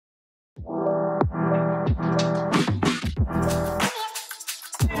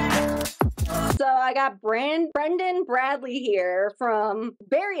I got Brendan Bradley here from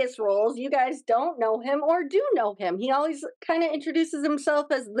various roles. You guys don't know him or do know him. He always kind of introduces himself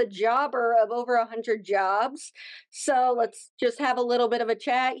as the jobber of over 100 jobs. So let's just have a little bit of a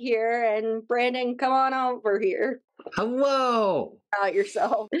chat here. And Brandon, come on over here. Hello. About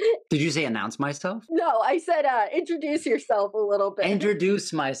yourself. Did you say announce myself? No, I said introduce yourself a little bit.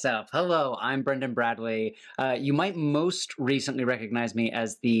 Introduce myself. Hello, I'm Brendan Bradley. You might most recently recognize me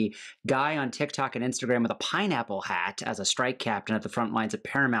as the guy on TikTok and Instagram with a pineapple hat as a strike captain at the front lines at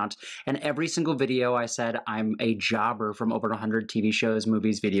Paramount. And every single video I said I'm a jobber from over 100 TV shows,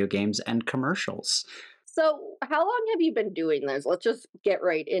 movies, video games, and commercials. So how long have you been doing this? Let's just get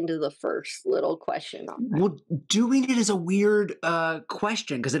right into the first little question on that. Well, doing it is a weird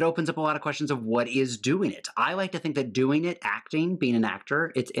question because it opens up a lot of questions of what is doing it. I like to think that doing it, acting, being an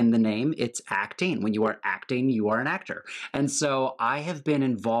actor, it's in the name, it's acting. When you are acting, you are an actor. And so I have been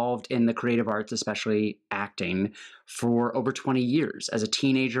involved in the creative arts, especially acting, for over 20 years. As a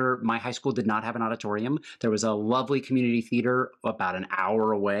teenager, my high school did not have an auditorium. There was a lovely community theater about an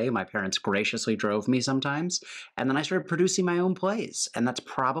hour away. My parents graciously drove me sometimes. And then I started producing my own plays. And that's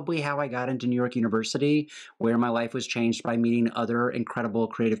probably how I got into New York University, where my life was changed by meeting other incredible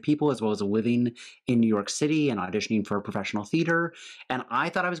creative people, as well as living in New York City and auditioning for professional theater. And I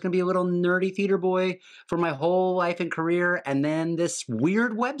thought I was going to be a little nerdy theater boy for my whole life and career. And then this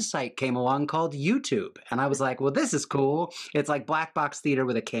weird website came along called YouTube. And I was like, well, this is cool. It's like black box theater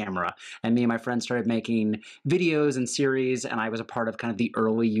with a camera. And me and my friends started making videos and series. And I was a part of kind of the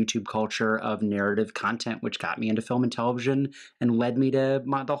early YouTube culture of narrative content, which got me into film and television and led me to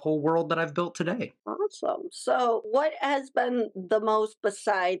the whole world that I've built today. Awesome. So what has been the most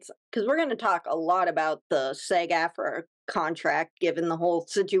besides, because we're going to talk a lot about the Sagaftra contract, given the whole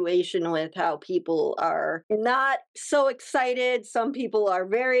situation with how people are not so excited. Some people are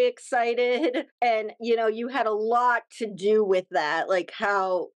very excited. And, you know, you had a lot to do with that, like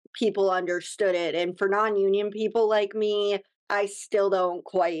how people understood it. And for non-union people like me, I still don't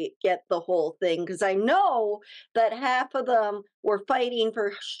quite get the whole thing because I know that half of them were fighting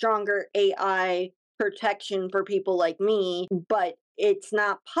for stronger AI protection for people like me, but it's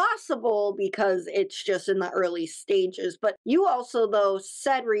not possible because it's just in the early stages. But you also, though,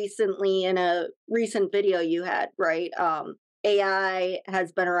 said recently in a recent video you had, right? AI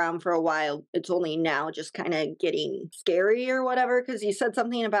has been around for a while. It's only now just kind of getting scary or whatever, because you said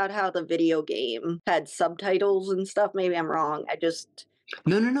something about how the video game had subtitles and stuff. Maybe I'm wrong.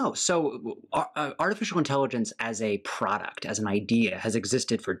 No. So artificial intelligence as a product, as an idea, has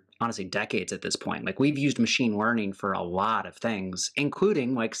existed for, honestly, decades at this point. Like, we've used machine learning for a lot of things,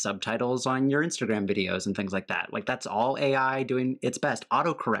 including like subtitles on your Instagram videos and things like that. Like, that's all AI doing its best.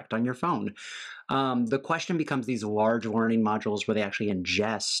 Autocorrect on your phone. The question becomes these large learning modules where they actually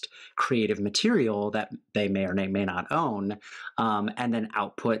ingest creative material that they may or may not own, and then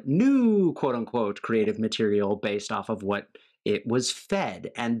output new, quote unquote, creative material based off of what it was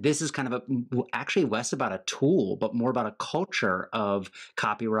fed. And this is kind of actually less about a tool, but more about a culture of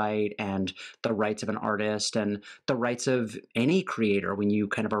copyright and the rights of an artist and the rights of any creator when you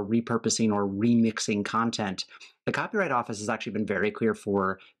kind of are repurposing or remixing content. The Copyright Office has actually been very clear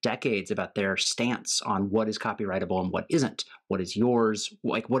for decades about their stance on what is copyrightable and what isn't, what is yours,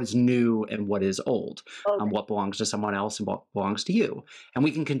 like what is new and what is old, what belongs to someone else and what belongs to you. And we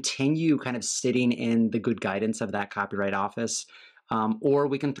can continue kind of sitting in the good guidance of that Copyright Office, or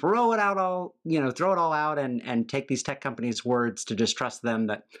we can throw it all out and take these tech companies' words to just trust them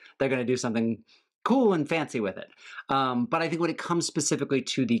that they're going to do something cool and fancy with it. But I think when it comes specifically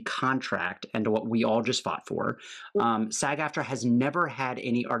to the contract and to what we all just fought for, SAG-AFTRA has never had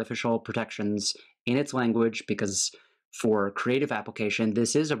any artificial protections in its language because for creative application,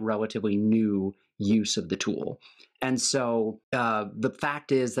 this is a relatively new use of the tool. And so the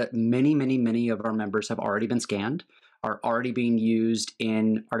fact is that many of our members have already been scanned, are already being used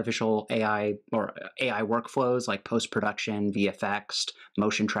in artificial AI or AI workflows like post-production, VFX,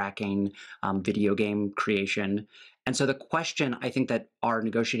 motion tracking, video game creation. And so the question I think that our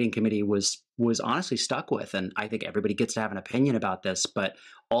negotiating committee was honestly stuck with, and I think everybody gets to have an opinion about this, but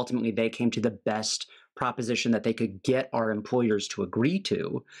ultimately they came to the best proposition that they could get our employers to agree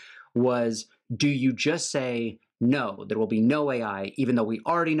to, was, do you just say, no, there will be no AI, even though we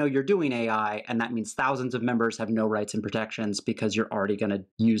already know you're doing AI, and that means thousands of members have no rights and protections because you're already going to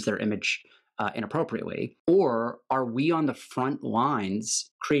use their image inappropriately? Or are we on the front lines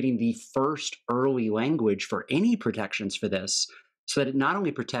creating the first early language for any protections for this, so that it not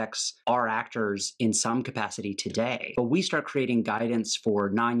only protects our actors in some capacity today, but we start creating guidance for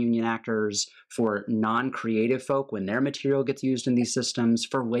non-union actors, for non-creative folk when their material gets used in these systems,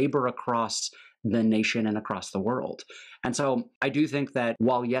 for labor across the nation and across the world. And so I do think that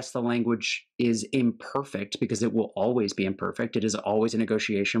while, yes, the language is imperfect because it will always be imperfect, it is always a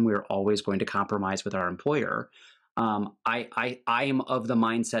negotiation. We're always going to compromise with our employer. I am of the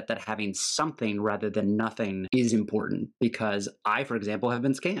mindset that having something rather than nothing is important because I, for example, have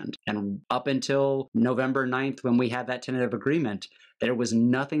been scanned. And up until November 9th, when we had that tentative agreement, there was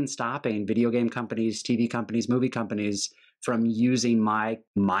nothing stopping video game companies, TV companies, movie companies from using my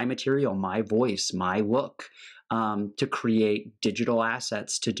material, my voice, my look, to create digital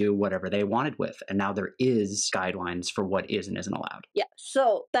assets to do whatever they wanted with. And now there is guidelines for what is and isn't allowed. Yeah,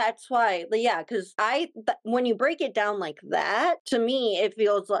 so that's why, yeah, because when you break it down like that, to me, it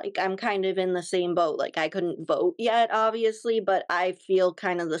feels like I'm kind of in the same boat. Like I couldn't vote yet, obviously, but I feel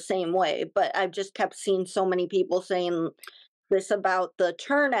kind of the same way. But I've just kept seeing so many people saying this about the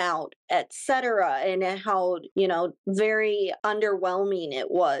turnout, etc., and how, very underwhelming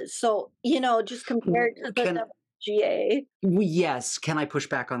it was. So, just compared to the Can WGA. Yes, can I push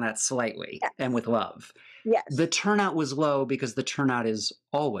back on that slightly and Yes. with love? The Yes. turnout was low because the turnout is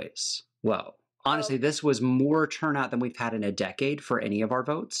always low. Oh, Honestly, this was more turnout than we've had in a decade for any of our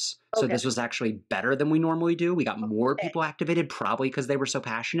votes. So okay. this was actually better than we normally do. We got more Okay. people activated, probably because they were so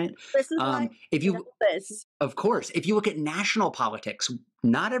passionate. This is why If I know you this. Of course, if you look at national politics,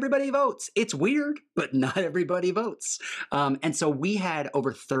 not everybody votes. It's weird, but not everybody votes. And so we had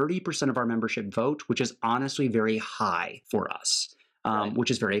over 30% of our membership vote, which is honestly very high for us, Right.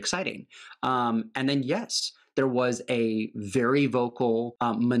 which is very exciting. And then, yes, there was a very vocal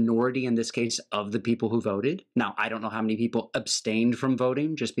minority in this case of the people who voted. Now, I don't know how many people abstained from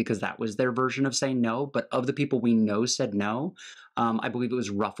voting just because that was their version of saying no, but of the people we know said no, I believe it was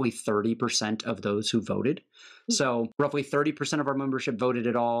roughly 30% of those who voted. So roughly 30% of our membership voted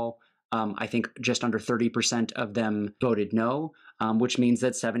at all. I think just under 30% of them voted no, which means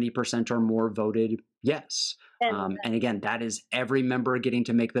that 70% or more voted yes. And And again, that is every member getting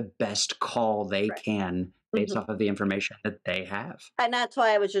to make the best call they right. can based Mhm. off of the information that they have. And that's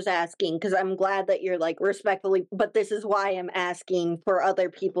why I was just asking, because I'm glad that you're like respectfully, but this is why I'm asking for other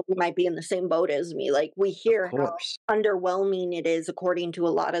people who might be in the same boat as me. Like we Of hear how course. underwhelming it is according to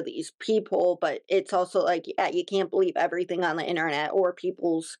a lot of these people, but it's also like, yeah, you can't believe everything on the internet or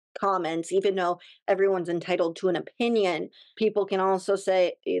people's comments, even though everyone's entitled to an opinion. People can also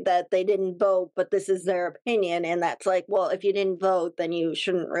say that they didn't vote, but this is their opinion. And that's like, well, if you didn't vote, then you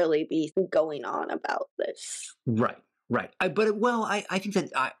shouldn't really be going on about this. Right. Right. I think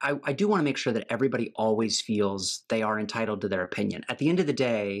that I do want to make sure that everybody always feels they are entitled to their opinion. At the end of the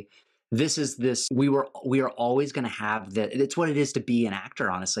day, we are always going to have that. It's what it is to be an actor,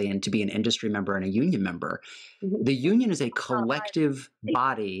 honestly, and to be an industry member and a union member. Mhm. The union is a collective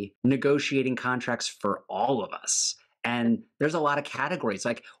body negotiating contracts for all of us. And there's a lot of categories.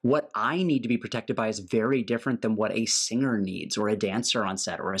 Like what I need to be protected by is very different than what a singer needs or a dancer on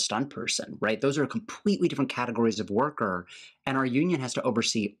set or a stunt person, right? Those are completely different categories of worker. And our union has to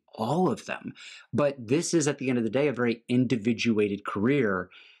oversee all of them. But this is, at the end of the day, a very individuated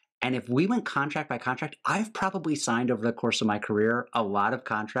career. And if we went contract by contract, I've probably signed over the course of my career a lot of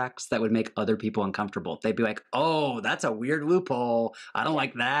contracts that would make other people uncomfortable. They'd be like, oh, that's a weird loophole. I don't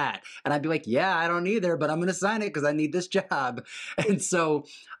like that. And I'd be like, yeah, I don't either, but I'm going to sign it because I need this job. And so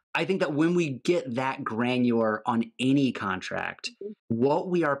I think that when we get that granular on any contract, what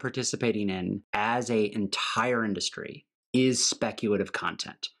we are participating in as an entire industry is speculative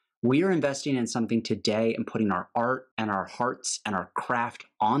content. We are investing in something today and putting our art and our hearts and our craft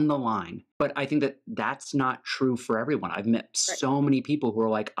on the line. But I think that that's not true for everyone. I've met Right. so many people who are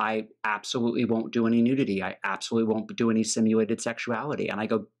like, I absolutely won't do any nudity. I absolutely won't do any simulated sexuality. And I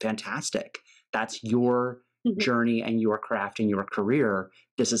go, fantastic. That's your Mhm. journey and your craft and your career.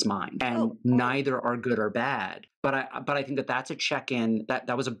 This is mine. And Oh, neither are good or bad. But I think that that's a check-in.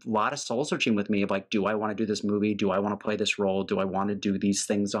 That was a lot of soul searching with me of like, do I want to do this movie? Do I want to play this role? Do I want to do these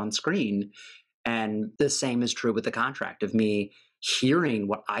things on screen? And the same is true with the contract of me hearing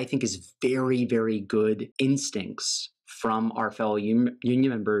what I think is very, very good instincts from our fellow union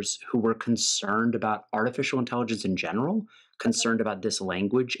members who were concerned about artificial intelligence in general, concerned about this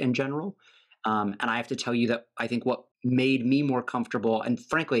language in general. And I have to tell you that I think what made me more comfortable, and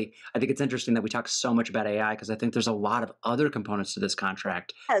frankly, I think it's interesting that we talk so much about AI because I think there's a lot of other components to this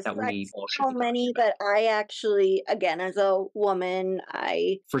contract yes, that I've we seen all should so be talking many about. that I actually, again, as a woman,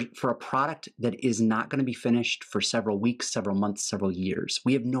 For a product that is not going to be finished for several weeks, several months, several years,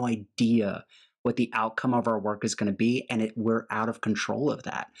 we have no idea what the outcome of our work is going to be, and we're out of control of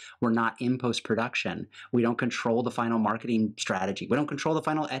that. We're not in post-production. We don't control the final marketing strategy. We don't control the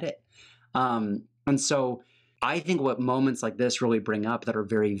final edit. And so I think what moments like this really bring up that are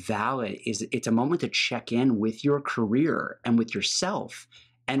very valid is it's a moment to check in with your career and with yourself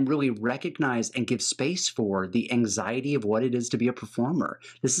and really recognize and give space for the anxiety of what it is to be a performer.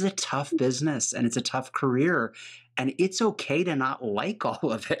 This is a tough business and it's a tough career, and it's okay to not like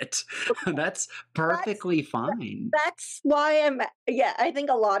all of it. That's That's perfectly fine. that's why yeah, I think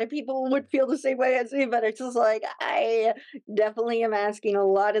a lot of people would feel the same way as me, but it's just like I definitely am asking a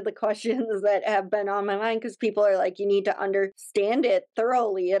lot of the questions that have been on my mind because people are like, you need to understand it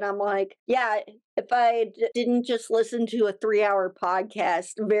thoroughly. And I'm like, yeah, if I didn't just listen to a 3-hour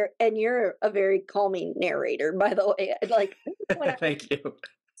podcast, and you're a very calming narrator, by the way, like when I, Thank you.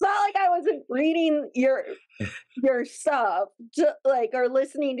 it's not like I wasn't reading your stuff to like or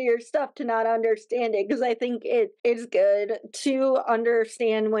listening to your stuff to not understand it because I think it is good to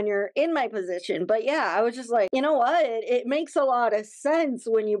understand when you're in my position. But yeah, I was just like, you know what? It makes a lot of sense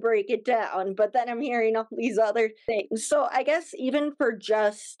when you break it down, but then I'm hearing all these other things. So I guess even for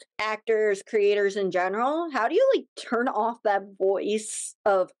just actors, creators in general, how do you like turn off that voice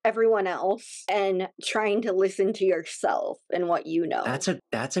of everyone else and trying to listen to yourself and what you know?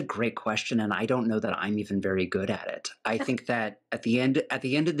 That's a great question, and I don't know that I'm even very good at it. I think that at the end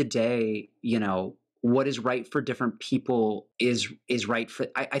of the day, what is right for different people is right for.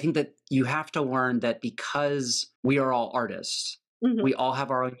 I think that you have to learn that because we are all artists, Mhm. we all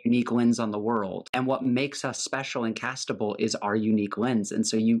have our own unique lens on the world, and what makes us special and castable is our unique lens. And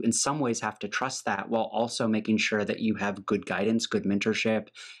so you, in some ways, have to trust that while also making sure that you have good guidance, good mentorship,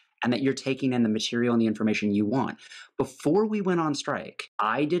 and that you're taking in the material and the information you want. Before we went on strike,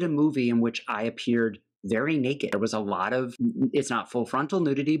 I did a movie in which I appeared very naked. There was a lot of, it's not full frontal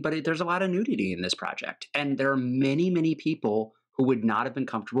nudity, but there's a lot of nudity in this project. And there are many, many people who would not have been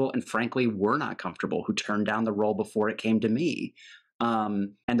comfortable and frankly were not comfortable who turned down the role before it came to me.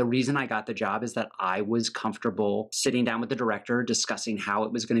 And the reason I got the job is that I was comfortable sitting down with the director, discussing how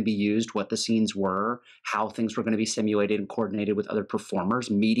it was going to be used, what the scenes were, how things were going to be simulated and coordinated with other performers,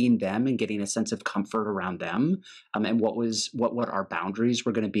 meeting them and getting a sense of comfort around them, and what our boundaries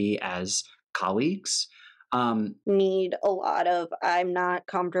were going to be as colleagues. Need a lot of I'm not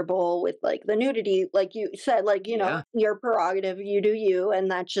comfortable with like the nudity, like you said, like, Yeah. your prerogative, you do you,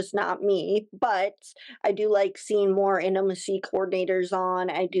 and that's just not me. But I do like seeing more intimacy coordinators on.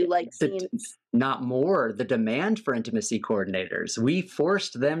 I do like The, seeing not more, the demand for intimacy coordinators. We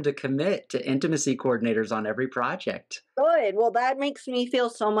forced them to commit to intimacy coordinators on every project. good. Well, that makes me feel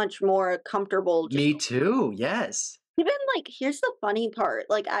so much more comfortable just Me too. Yes. even like here's the funny part.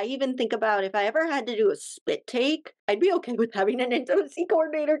 Like I even think about if I ever had to do a spit take, I'd be okay with having an intimacy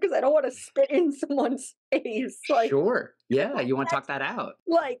coordinator because I don't want to spit in someone's face. Sure. Yeah. You want to talk that out.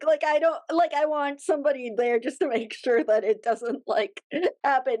 Like I don't like I want somebody there just to make sure that it doesn't like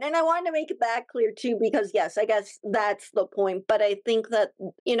happen. And I wanted to make that clear too because yes, I guess that's the point. But I think that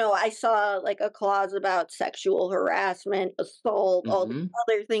I saw like a clause about sexual harassment, assault, all the Hmm.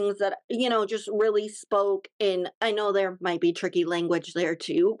 other things that just really spoke in. I know there might be tricky language there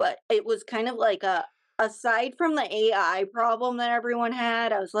too, but it was kind of like a aside from the AI problem that everyone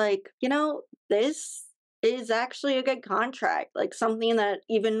had, I was like, this is actually a good contract. Like something that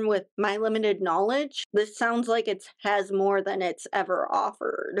even with my limited knowledge, this sounds like it has more than it's ever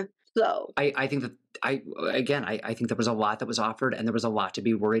offered. So, I think that I think there was a lot that was offered and there was a lot to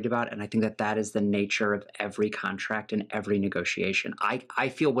be worried about. And I think that that is the nature of every contract and every negotiation. I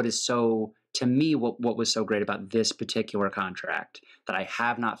feel what is so, to me, what was so great about this particular contract that I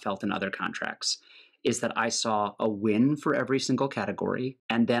have not felt in other contracts is that I saw a win for every single category.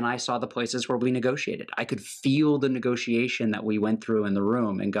 And then I saw the places where we negotiated. I could feel the negotiation that we went through in the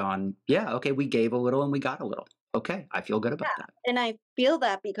room and gone, yeah, okay, we gave a little and we got a little. Okay, I feel good about that. and I feel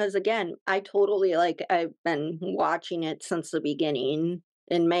that because again, I totally like I've been watching it since the beginning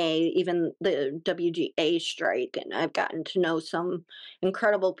in May, even the WGA strike, and I've gotten to know some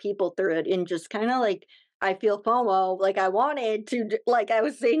incredible people through it and just kind of like I feel FOMO. Like I wanted to, like I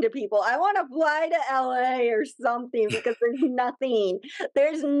was saying to people, I want to fly to LA or something because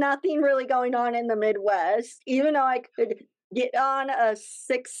there's nothing really going on in the Midwest. Even though I could get on a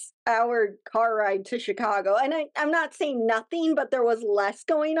 6-hour car ride to Chicago. And I'm not saying nothing, but there was less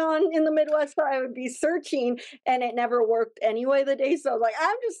going on in the Midwest. So I would be searching and it never worked anyway the day. So I was like,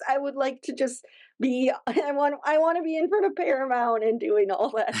 I would like to just be, I want to be in front of Paramount and doing all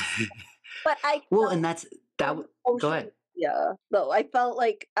that. But I Well, felt and that's that. on Go social ahead. media, though. I felt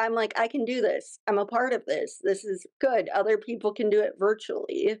like, I'm like, I can do this. I'm a part of this. This is good. Other people can do it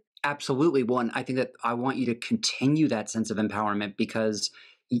virtually. Absolutely. Well, and I think that I want you to continue that sense of empowerment because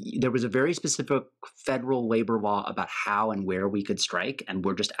there was a very specific federal labor law about how and where we could strike, and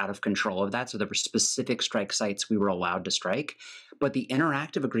we're just out of control of that. So there were specific strike sites we were allowed to strike. But the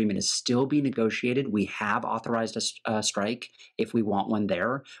interactive agreement is still being negotiated. We have authorized a strike if we want one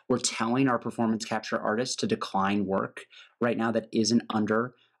there. We're telling our performance capture artists to decline work right now that isn't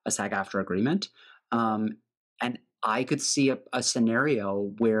under a SAG-AFTRA agreement. And I could see a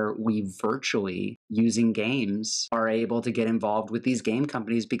scenario where we virtually, using games, are able to get involved with these game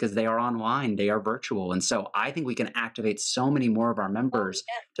companies because they are online, they are virtual. And so I think we can activate so many more of our Oh, members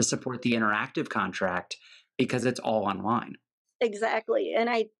yeah. to support the interactive contract because it's all online. Exactly, and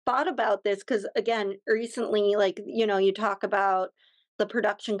I thought about this because, again, recently, like, you talk about the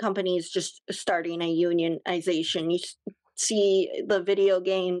production companies just starting a unionization. See the video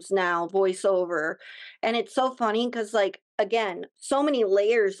games now, voiceover, and it's so funny because, like, again, so many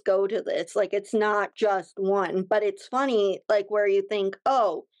layers go to this, like, it's not just one, but it's funny, like, where you think,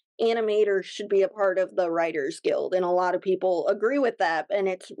 "Oh, animators should be a part of the Writers Guild," and a lot of people agree with that, and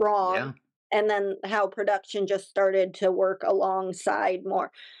it's wrong, Yeah. and then how production just started to work alongside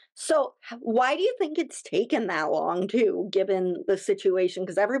more. So, why do you think it's taken that long too, given the situation?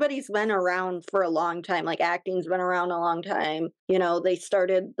 Because everybody's been around for a long time. Like acting's been around a long time. They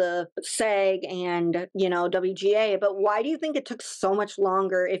started the SAG and WGA. But why do you think it took so much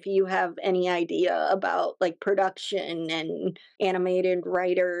longer? If you have any idea about like production and animated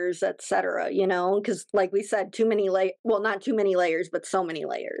writers, etc. Because like we said, too many well, not too many layers, but so many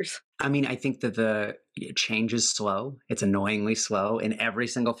layers. I mean, I think that the change is slow. It's annoyingly slow in every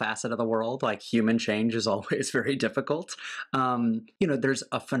single facet of the world. Like human change is always very difficult. There's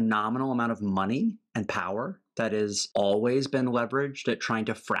a phenomenal amount of money and power that has always been leveraged at trying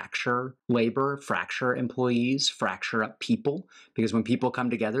to fracture labor, fracture employees, fracture up people. Because when people come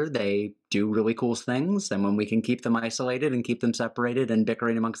together, they do really cool things. And when we can keep them isolated and keep them separated and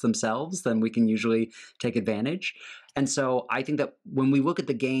bickering amongst themselves, then we can usually take advantage. And so I think that when we look at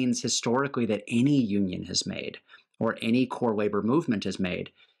the gains historically that any union has made or any core labor movement has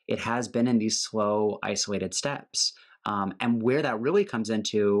made, it has been in these slow, isolated steps. And where that really comes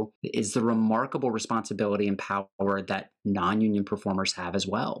into is the remarkable responsibility and power that non-union performers have as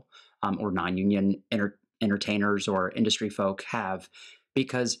well, or non-union entertainers or industry folk have.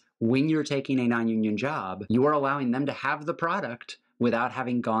 Because when you're taking a non-union job, you are allowing them to have the product without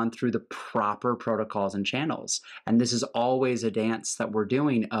having gone through the proper protocols and channels. And this is always a dance that we're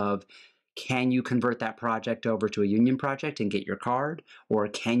doing of, can you convert that project over to a union project and get your card? Or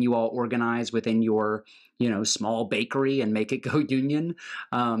can you all organize within your, small bakery and make it go union?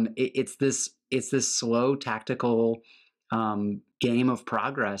 It's this slow tactical game of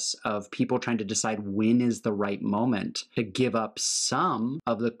progress of people trying to decide when is the right moment to give up some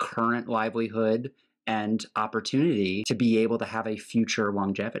of the current livelihood and opportunity to be able to have a future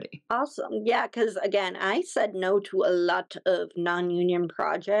longevity. Awesome. Yeah, because again, I said no to a lot of non-union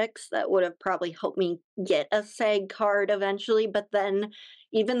projects that would have probably helped me get a SAG card eventually. But then,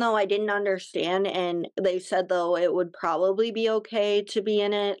 even though I didn't understand, and they said though it would probably be okay to be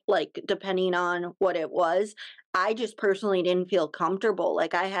in it, like depending on what it was, I just personally didn't feel comfortable.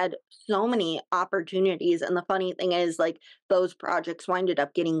 Like I had so many opportunities, and the funny thing is, like those projects winded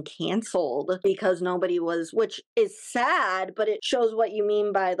up getting canceled because nobody was, which is sad, but it shows what you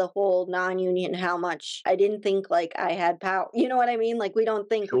mean by the whole non-union, how much I didn't think like I had power. You know what I mean? Like we don't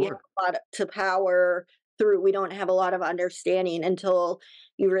think we have Sure. a lot to power through. We don't have a lot of understanding until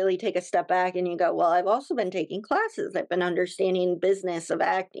you really take a step back and you go, well, I've also been taking classes. I've been understanding business of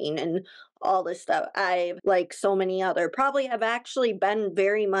acting and all this stuff. I've, like so many other, probably have actually been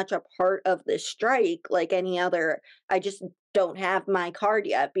very much a part of this strike like any other. I just don't have my card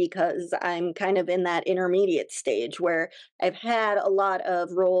yet because I'm kind of in that intermediate stage where I've had a lot of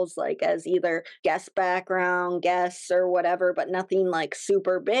roles like as either guest background, guests or whatever, but nothing like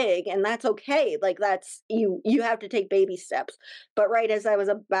super big, and that's okay. Like that's you have to take baby steps. But right as I was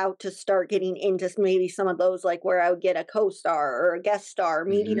about to start getting into maybe some of those like where I would get a co-star or a guest star,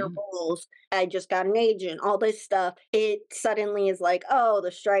 meteor Hmm. roles, I just got an agent, all this stuff. It suddenly is like, oh,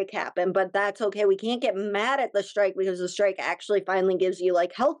 the strike happened, but that's okay. We can't get mad at the strike because the strike actually finally gives you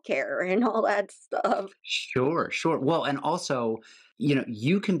like healthcare and all that stuff. Sure, sure. Well, and also,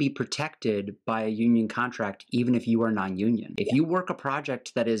 you can be protected by a union contract even if you are non-union. If Yeah. you work a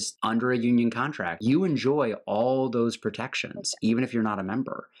project that is under a union contract, you enjoy all those protections, even if you're not a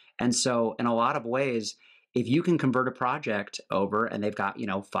member. And so, in a lot of ways, if you can convert a project over and they've got,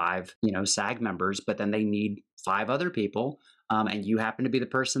 five, SAG members, but then they need five other people, and you happen to be the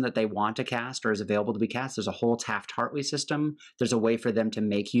person that they want to cast or is available to be cast, there's a whole Taft-Hartley system. There's a way for them to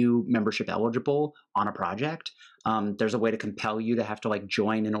make you membership eligible on a project. There's a way to compel you to have to like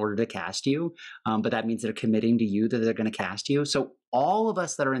join in order to cast you. But that means they're committing to you that they're going to cast you. So all of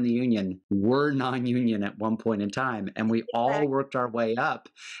us that are in the union were non-union at one point in time, and we all worked our way up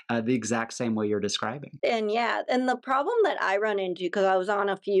the exact same way you're describing. And yeah, and the problem that I run into, because I was on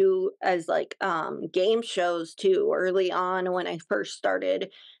a few as like game shows too early on when I first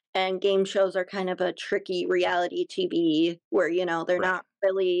started, and game shows are kind of a tricky reality TV where, they're Right. not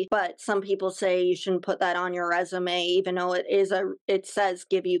really, but some people say you shouldn't put that on your resume, even though it says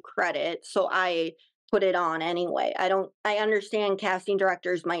give you credit. So I put it on anyway. I understand casting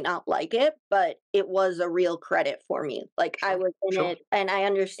directors might not like it, but it was a real credit for me. Like I Sure. was in Sure. it and I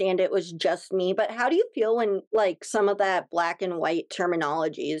understand it was just me, but how do you feel when like some of that black and white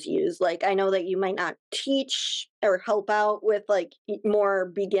terminology is used? Like I know that you might not teach or help out with like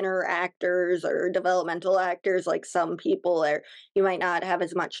more beginner actors or developmental actors like some people, or you might not have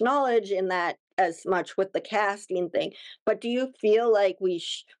as much knowledge in that as much with the casting thing. But do you feel like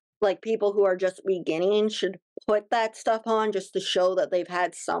like people who are just beginning should put that stuff on just to show that they've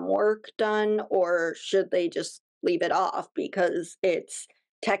had some work done, or should they just leave it off because it's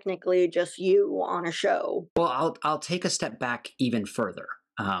technically just you on a show? Well, I'll take a step back even further.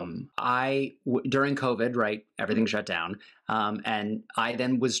 During COVID, right, everything shut down, and I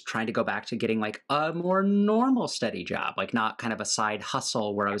then was trying to go back to getting like a more normal, steady job, like not kind of a side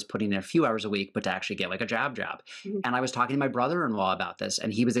hustle where I was putting in a few hours a week, but to actually get like a job. Mhm. And I was talking to my brother-in-law about this,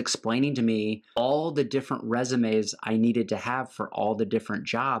 and he was explaining to me all the different resumes I needed to have for all the different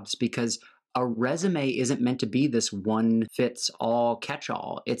jobs because a resume isn't meant to be this one fits all catch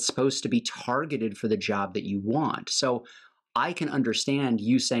all. It's supposed to be targeted for the job that you want. So I can understand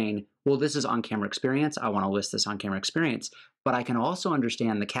you saying, well, this is on camera experience. I want to list this on camera experience. But I can also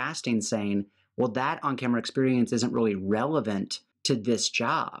understand the casting saying, well, that on camera experience isn't really relevant to this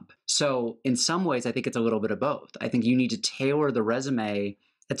job. So in some ways, I think it's a little bit of both. I think you need to tailor the resume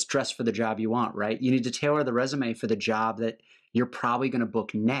that's dressed for the job you want, right? You need to tailor the resume for the job that you're probably going to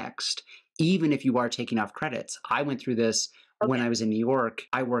book next, even if you are taking off credits. I went through this when Okay. I was in New York.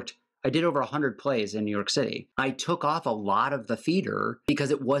 I did over 100 plays in New York City. I took off a lot of the theater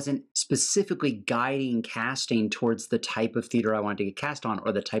because it wasn't specifically guiding casting towards the type of theater I wanted to get cast on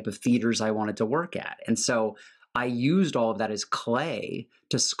or the type of theaters I wanted to work at. And so I used all of that as clay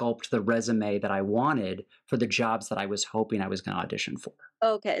to sculpt the resume that I wanted for the jobs that I was hoping I was going to audition for.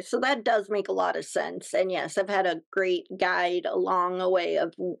 Okay, so that does make a lot of sense. And yes, I've had a great guide along the way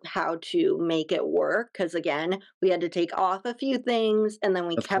of how to make it work. Because again, we had to take off a few things and then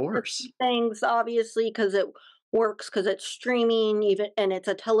we Of kept a course. few things, obviously, because it works, because it's streaming, even, and it's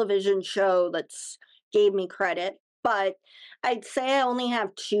a television show that's gave me credit. But I'd say I only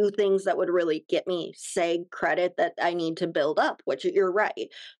have two things that would really get me SAG credit that I need to build up, which you're right.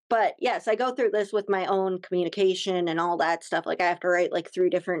 But yes, I go through this with my own communication and all that stuff. Like I have to write like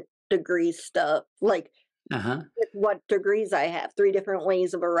three different degrees stuff, like Uh huh. with what degrees I have, three different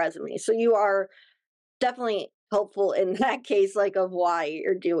ways of a resume. So you are definitely helpful in that case, like of why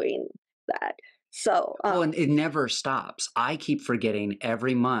you're doing that. So, Well, and it never stops. I keep forgetting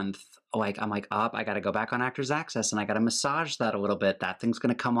every month. Like I'm like, up, I got to go back on Actors Access and I got to massage that a little bit. That thing's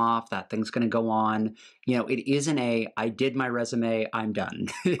going to come off. That thing's going to go on. It isn't I did my resume, I'm done.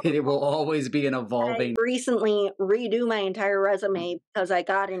 It will always be an I evolving. recently redo my entire resume because I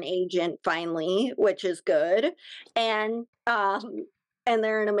got an agent finally, which is good. And and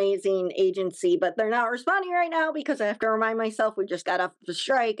they're an amazing agency, but they're not responding right now because I have to remind myself we just got off the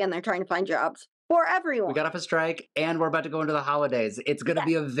strike and they're trying to find jobs for We everyone. got off a strike and we're about to go into the holidays. It's going to Yeah,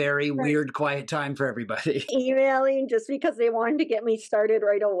 be a very they're weird, quiet time for everybody. emailing just because they wanted to get me started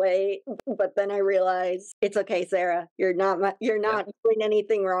right away. But then I realized it's okay, Sarah. You're Yep, not doing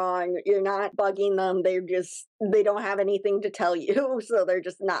anything wrong. You're not bugging them. They don't have anything to tell you, so they're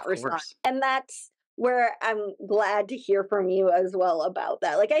just not of responding. course. And that's where I'm glad to hear from you as well about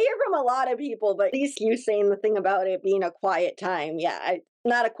that. Like I hear from a lot of people, but at least you saying the thing about it being a quiet time. Yeah,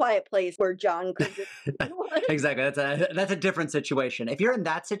 not a quiet place where John could just Exactly. That's a different situation. If you're in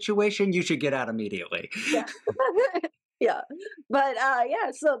that situation, you should get out immediately. yeah. Yeah. But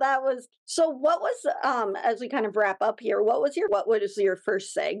yeah, so that was so what was as we kind of wrap up here, what was your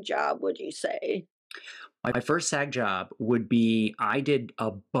first SAG job, would you say? My first SAG job would be I did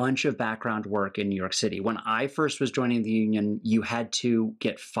a bunch of background work in New York City. When I first was joining the union, you had to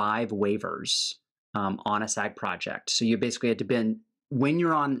get 5 waivers on a SAG project. So you basically had to be when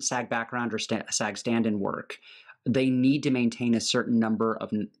you're on SAG background or SAG stand-in work, they need to maintain a certain number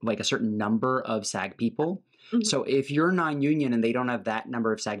of SAG people. Mhm. So if you're non-union and they don't have that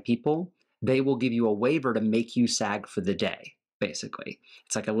number of SAG people, they will give you a waiver to make you SAG for the day. basically.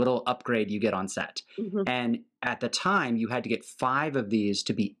 It's like a little upgrade you get on set. Mhm. And at the time, you had to get 5 of these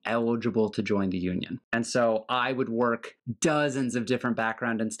to be eligible to join the union. And so I would work dozens of different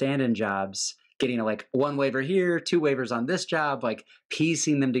background and stand-in jobs, getting like 1 waiver here, 2 waivers on this job, like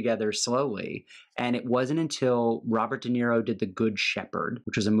piecing them together slowly. And it wasn't until Robert De Niro did The Good Shepherd,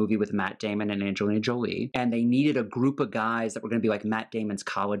 which was a movie with Matt Damon and Angelina Jolie, and they needed a group of guys that were going to be like Matt Damon's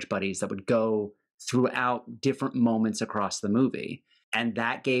college buddies that would go throughout different moments across the movie. And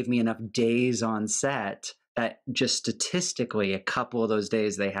that gave me enough days on set that just statistically, a couple of those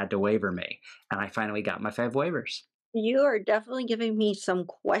days they had to waiver me. And I finally got my 5 waivers. You are definitely giving me some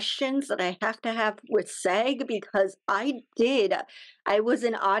questions that I have with SAG because I was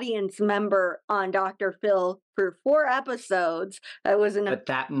an audience member on Dr. Phil for 4 episodes. I was in a But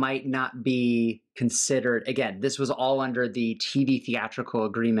that might not be considered, again, this was all under the TV theatrical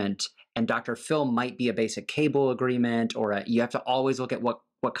agreement, and Dr. Phil might be a basic cable agreement, or you have to always look at what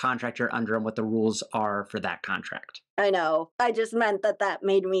contract you're under and what the rules are for that contract. I know. I just meant that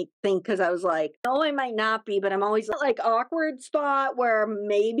made me think because I was like, no, I might not be, but I'm always like awkward spot where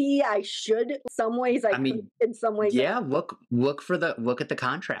maybe I should. Some ways I mean, could, in some ways. Yeah, look at the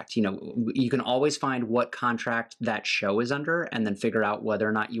contract. You know, you can always find what contract that show is under and then figure out whether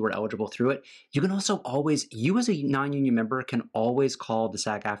or not you were eligible through it. You can also always, you as a non-union member can always call the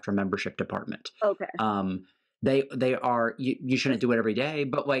SAG-AFTRA membership department. Okay. They are, you shouldn't do it every day,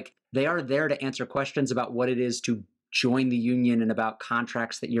 but like they are there to answer questions about what it is to join the union and about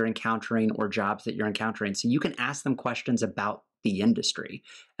contracts that you're encountering or jobs that you're encountering. So you can ask them questions about the industry.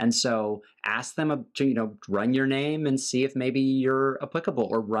 And so ask them to, run your name and see if maybe you're applicable,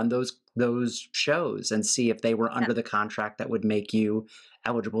 or run those shows and see if they were under the contract that would make you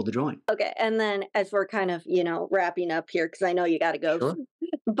eligible to join. Okay. And then as we're kind of, wrapping up here, because I know you got to go. Sure.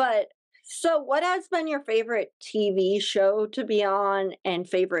 But so what has been your favorite TV show to be on and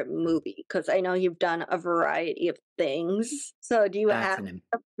favorite movie? Because I know you've done a variety of things. So do you have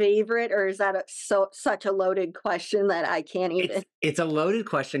a favorite, or is that such a loaded question that I can't even? It's a loaded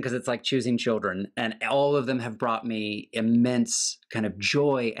question because it's like choosing children, and all of them have brought me immense kind of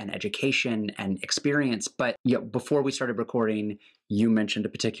joy and education and experience. But before we started recording, you mentioned a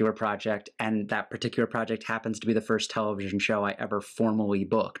particular project, and that particular project happens to be the first television show I ever formally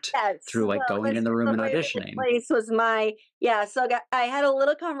booked through like going in the room and auditioning. Place was so I had a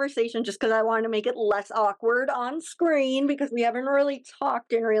little conversation just because I wanted to make it less awkward on screen because we haven't really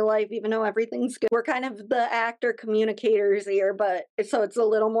talked in real life, even though everything's good. We're kind of the actor communicators here, but so it's a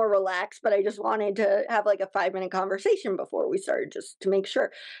little more relaxed, but I just wanted to have like a 5-minute conversation before we started just to make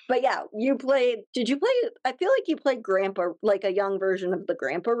sure. But yeah, did you play, I feel like you played Grandpa, like a young version of the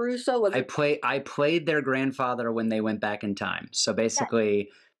Grandpa Russo. I played their grandfather when they went back in time. So basically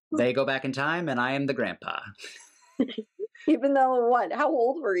they go back in time and I am the grandpa. Even though how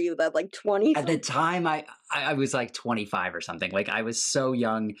old were you then? Like 20? At the time I was like 25 or something. Like I was so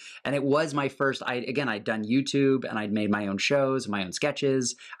young, and it was my first, I'd done YouTube and I'd made my own shows, my own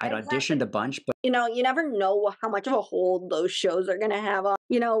sketches. I'd auditioned a bunch, but you never know how much of a hold those shows are going to have on.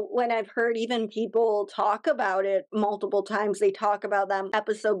 When I've heard even people talk about it multiple times, they talk about that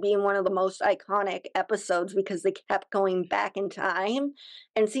episode being one of the most iconic episodes because they kept going back in time.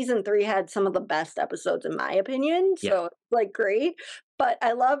 And season 3 had some of the best episodes, in my opinion. So it's like great. But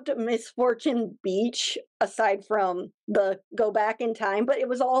I loved Misfortune Beach, aside from the go back in time, but it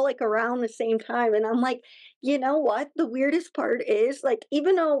was all like around the same time. And I'm like, you know what? The weirdest part is, like,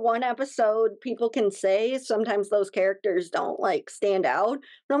 even though one episode people can say sometimes those characters don't like stand out,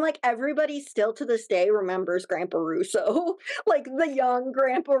 but I'm like, everybody still to this day remembers Grandpa Russo, like the young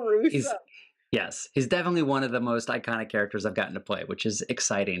Grandpa Russo. Yes, he's definitely one of the most iconic characters I've gotten to play, which is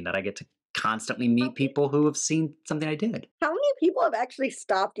exciting that I get to constantly meet people who have seen something I did. How many people have actually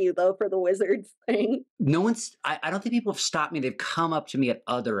stopped you, though, for the Wizards thing? No one's, I don't think people have stopped me. They've come up to me at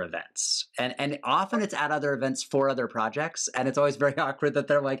other events. And often it's at other events for other projects. And it's always very awkward that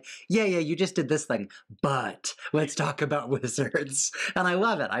they're like, yeah, you just did this thing, but let's talk about Wizards. And I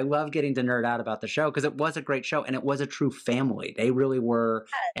love it. I love getting to nerd out about the show because it was a great show and it was a true family. They really were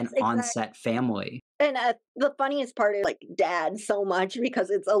an on-set family. And the funniest part is like Dad so much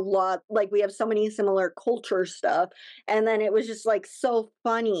because it's a lot, like we have so many similar culture stuff. And then it was just like so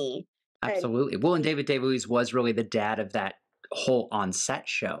funny. Absolutely. Well, and David DeLuise was really the dad of that whole on-set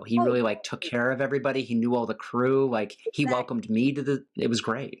show. He really like took care of everybody. He knew all the crew. Like he welcomed me to it was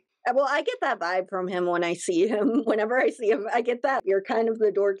great. Well, I get that vibe from him when I see him. Whenever I see him, I get that. You're kind of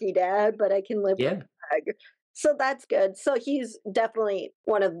the dorky dad, but I can live with that. So that's good. So he's definitely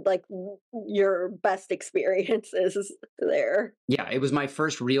one of like your best experiences there. Yeah, it was my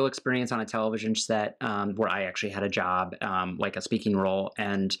first real experience on a television set, where I actually had a job, like a speaking role,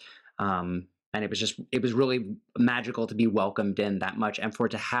 and it was really magical to be welcomed in that much, and for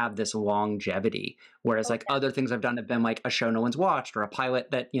it to have this longevity. Whereas like Okay. other things I've done have been like a show no one's watched or a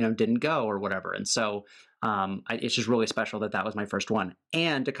pilot that didn't go or whatever, and so it's just really special that that was my first one,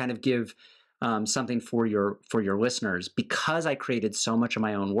 and to kind of give something for your listeners, because I created so much of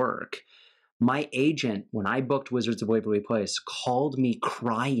my own work. My agent, when I booked Wizards of Waverly Place, called me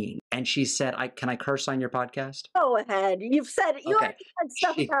crying, and she said, can I curse on your podcast?" Go ahead. You Okay. already said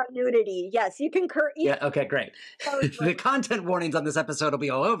stuff She about nudity. Yes, you can you Yeah, okay, great. that was The like content warnings on this episode will be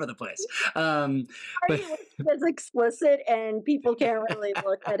all over the place. But already listed as explicit and people can't really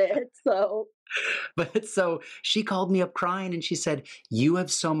look at it. So but so she called me up crying and she said, "You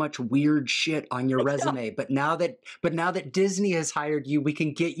have so much weird shit on your resume, but now that Disney has hired you, we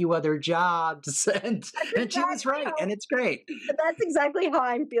can get you other jobs." that's And she was exactly right, how and it's great. that's exactly how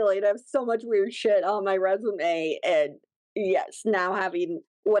I'm feeling. I have so much weird shit on my resume, and yes, now having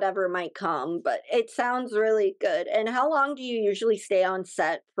whatever might come, but it sounds really good. And how long do you usually stay on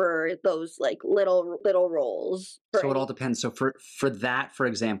set for those like little roles for So it any? all depends. So for that, for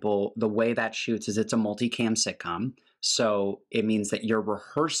example, the way that shoots is it's a multicam sitcom. So it means that you're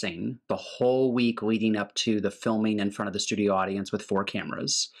rehearsing the whole week leading up to the filming in front of the studio audience with 4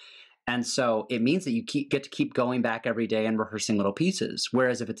 cameras. And so it means that get to keep going back every day and rehearsing little pieces.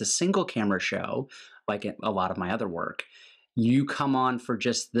 Whereas if it's a single camera show, like in a lot of my other work, you come on for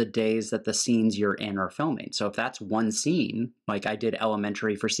just the days that the scenes you're in are filming. So if that's one scene, like I did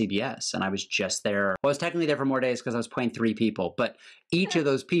Elementary for CBS, and I was just there. Well, I was technically there for more days because I was playing 3 people, but each of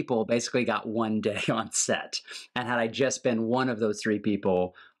those people basically got one day on set. And had I just been one of those 3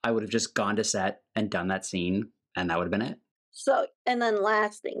 people, I would have just gone to set and done that scene, and that would have been it. So, and then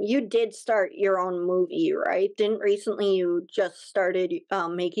last thing, you did start your own movie, right? Didn't recently you just started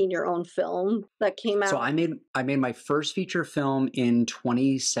making your own film that came So out? I made my first feature film in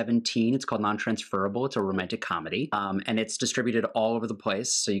 2017. It's called Non-Transferable. It's a romantic comedy, and it's distributed all over the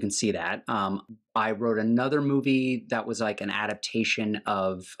place, so you can see that. I wrote another movie that was like an adaptation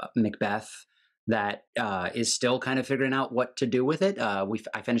of Macbeth that is still kind of figuring out what to do with it.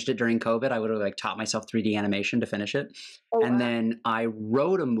 I finished it during COVID. I literally like taught myself 3D animation to finish it, Oh and wow. then I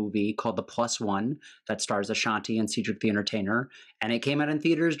wrote a movie called The Plus One that stars Ashanti and Cedric the Entertainer, and it came out in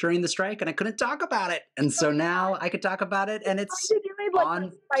theaters during the strike, and I couldn't talk about it. And so now I could talk about it, and I it's did you made like the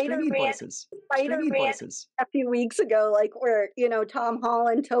on streaming Spider-Man places. Streaming Spider-Man places. a few weeks ago, like where, Tom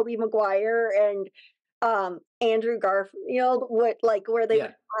Holland, Toby Maguire, and Andrew Garfield would like where they would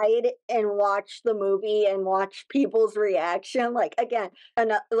Yeah. hide and watch the movie and watch people's reaction. Like again,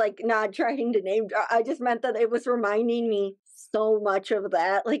 and like not trying to name drop, I just meant that it was reminding me so much of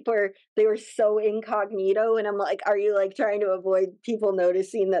that, like where they were so incognito, and I'm like, are you like trying to avoid people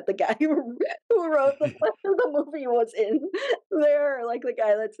noticing that the guy who wrote the movie was in there, or like the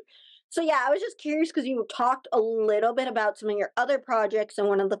guy that's so yeah, I was just curious because you talked a little bit about some of your other projects and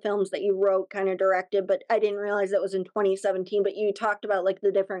one of the films that you wrote, kind of directed, but I didn't realize that was in 2017. But you talked about like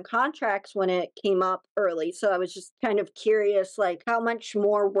the different contracts when it came up early. So I was just kind of curious, like how much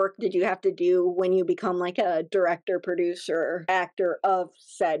more work did you have to do when you become like a director, producer, actor of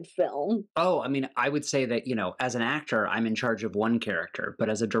said film? Oh, I mean, I would say that, as an actor, I'm in charge of one character, but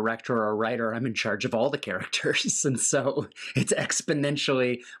as a director or a writer, I'm in charge of all the characters. And so it's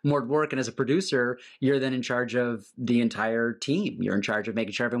exponentially more work. And as a producer, you're then in charge of the entire team. You're in charge of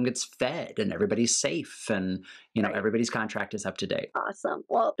making sure everyone gets fed and everybody's safe, and, Right. everybody's contract is up to date. Awesome.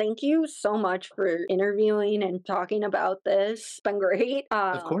 Well, thank you so much for interviewing and talking about this. It's been great.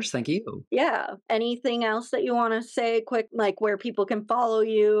 Of course. Thank you. Yeah. Anything else that you want to say quick, like where people can follow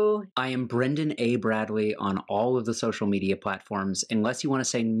you? I am Brendan A. Bradley on all of the social media platforms, unless you want to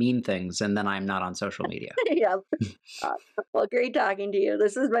say mean things, and then I'm not on social media. Yeah. Uh, well, great talking to you.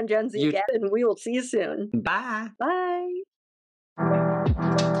 This has been Gen Z You Gab, and we will see you soon. Bye.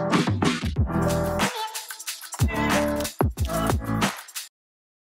 Bye.